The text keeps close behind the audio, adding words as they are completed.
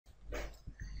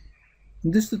In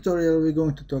this tutorial, we're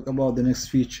going to talk about the next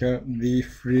feature, the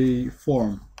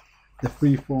FreeForm. The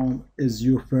FreeForm is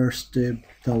your first step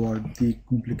toward the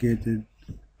complicated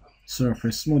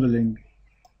surface modeling.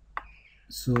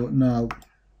 So now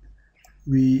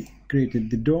we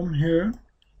created the dome here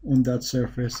on that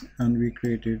surface, and we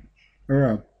created a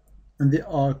wrap, and they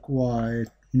are quite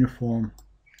uniform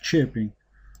shaping.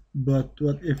 But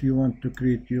what if you want to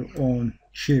create your own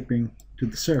shaping to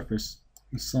the surface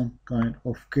with some kind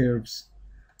of curves,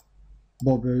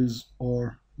 bubbles,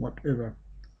 or whatever?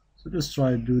 So let's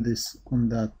try to do this on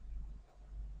that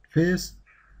face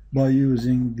by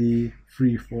using the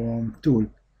FreeForm tool.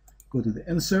 Go to the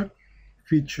Insert,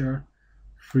 Feature,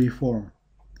 FreeForm.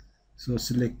 So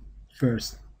select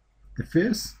first the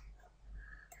face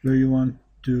where you want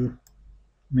to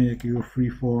make your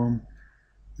FreeForm,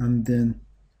 and then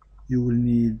you will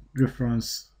need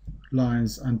reference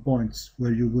lines and points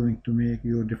where you're going to make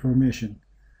your deformation.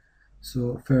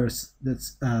 So first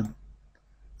let's add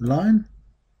a line.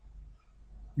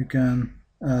 You can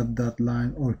add that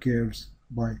line or curves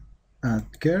by add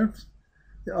curves.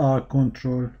 They are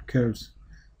control curves.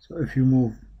 So if you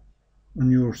move on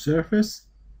your surface,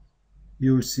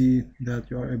 you will see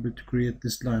that you are able to create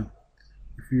this line.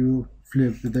 If you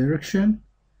flip the direction,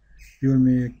 you will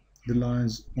make the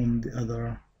lines on the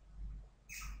other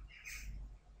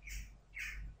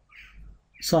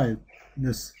side.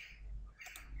 Let's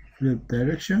flip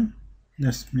direction.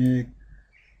 Let's make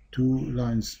two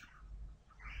lines.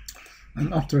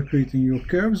 And after creating your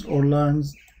curves or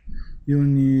lines, you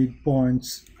need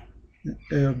points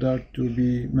in order to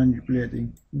be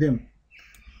manipulating them.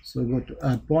 So go to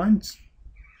add points,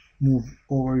 move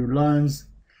over your lines,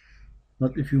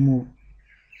 but if you move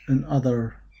in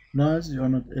other lines, you are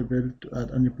not able to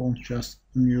add any points, just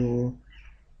on your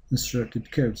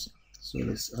inserted curves. So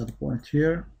let's add a point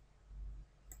here,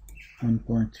 1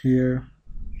 point here,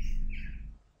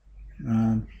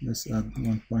 and let's add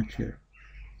 1 point here.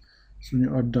 So when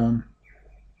you are done,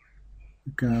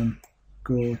 you can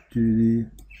go to the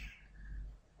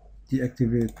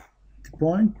deactivate the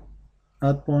point,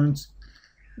 add points,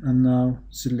 and now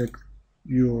select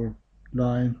your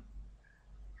line.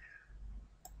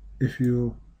 If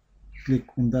you click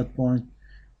on that point,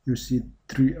 you see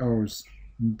 3 arrows.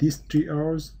 In these 3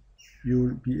 arrows, you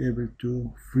will be able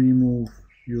to free move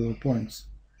your points.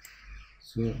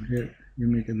 So here you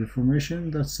make a deformation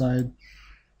that side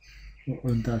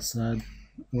or on that side,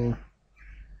 or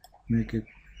make it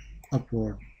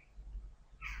upward.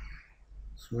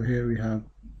 So here we have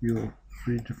your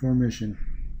free deformation.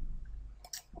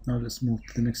 Now let's move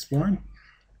to the next point,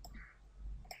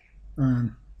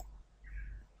 and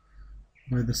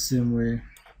by the same way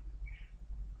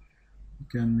you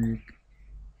can make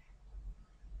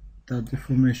that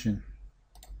deformation.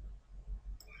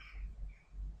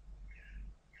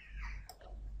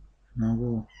 Now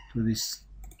go to this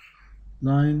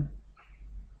line,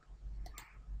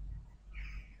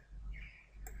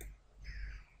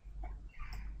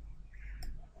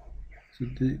 so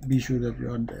be sure that you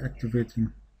are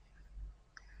deactivating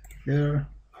there,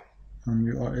 and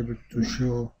you are able to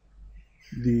show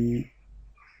the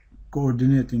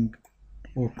coordinating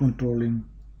or controlling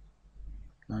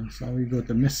lines. So we got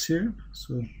a mess here,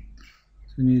 so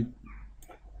you need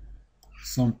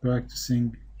some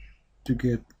practicing to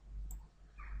get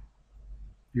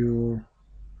your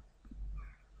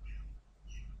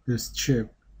best shape.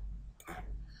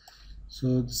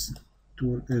 So this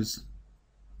tool is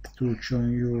the tool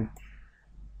showing you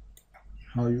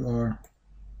how you are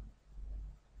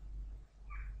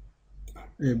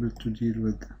able to deal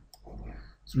with.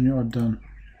 So when you are done,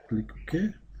 click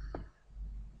OK.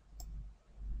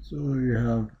 So you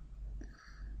have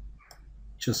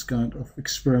just kind of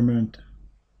experiment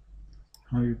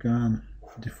how you can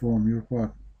deform your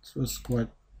part. So it's quite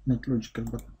not logical,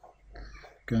 but you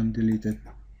can delete it.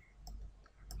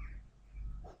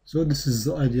 So this is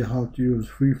the idea how to use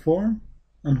FreeForm,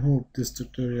 and hope this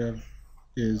tutorial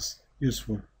is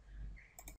useful.